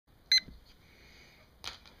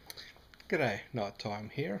G'day, Knightyme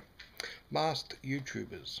here. Masked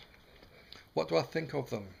YouTubers. What do I think of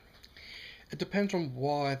them? It depends on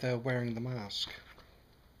why they're wearing the mask.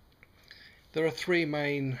 There are three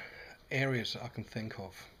main areas that I can think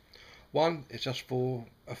of. One is just for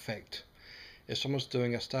effect. If someone's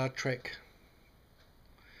doing a Star Trek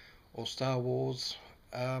or Star Wars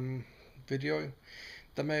video,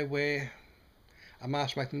 they may wear a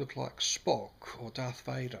mask making them look like Spock or Darth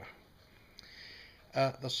Vader.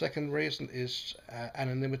 The second reason is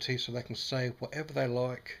anonymity, so they can say whatever they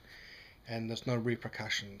like and there's no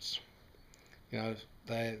repercussions.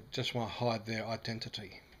 They just want to hide their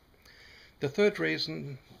identity. The third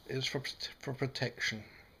reason is for protection.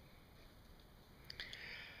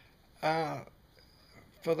 For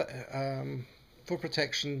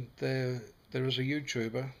protection, there is a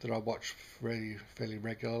YouTuber that I watch fairly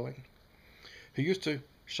regularly who used to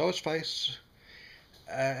show his face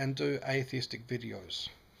and do atheistic videos.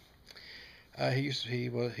 He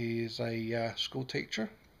is a school teacher,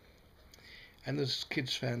 and his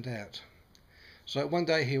kids found out. So one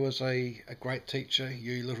day he was a great teacher,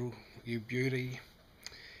 you beauty.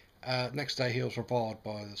 Next day he was reviled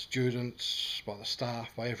by the students, by the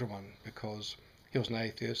staff, by everyone, because he was an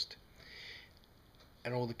atheist,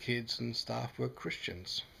 and all the kids and staff were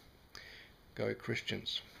Christians. Go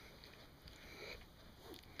Christians.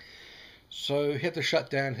 So he had to shut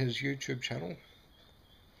down his YouTube channel.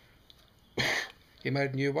 He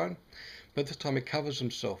made a new one, but this time he covers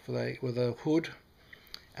himself with a hood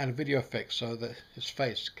and a video effect so that his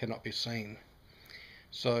face cannot be seen.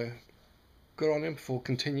 So good on him for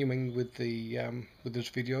continuing with his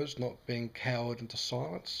videos, not being cowered into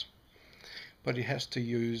silence. But he has to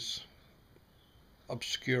use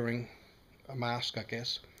obscuring a mask, I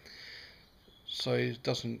guess, so he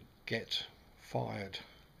doesn't get fired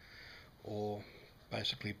or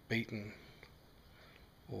basically beaten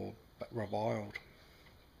or reviled.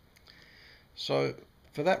 So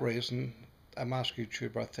for that reason, a masked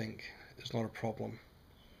YouTuber, I think, is not a problem,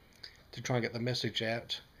 to try and get the message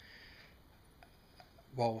out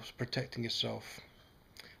while protecting yourself,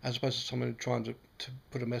 as opposed to someone trying to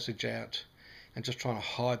put a message out and just trying to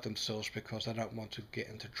hide themselves because they don't want to get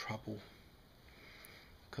into trouble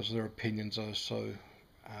because their opinions are so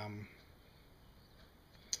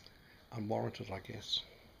unwarranted, I guess.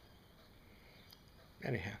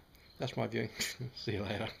 Anyhow, that's my view. See you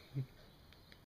later.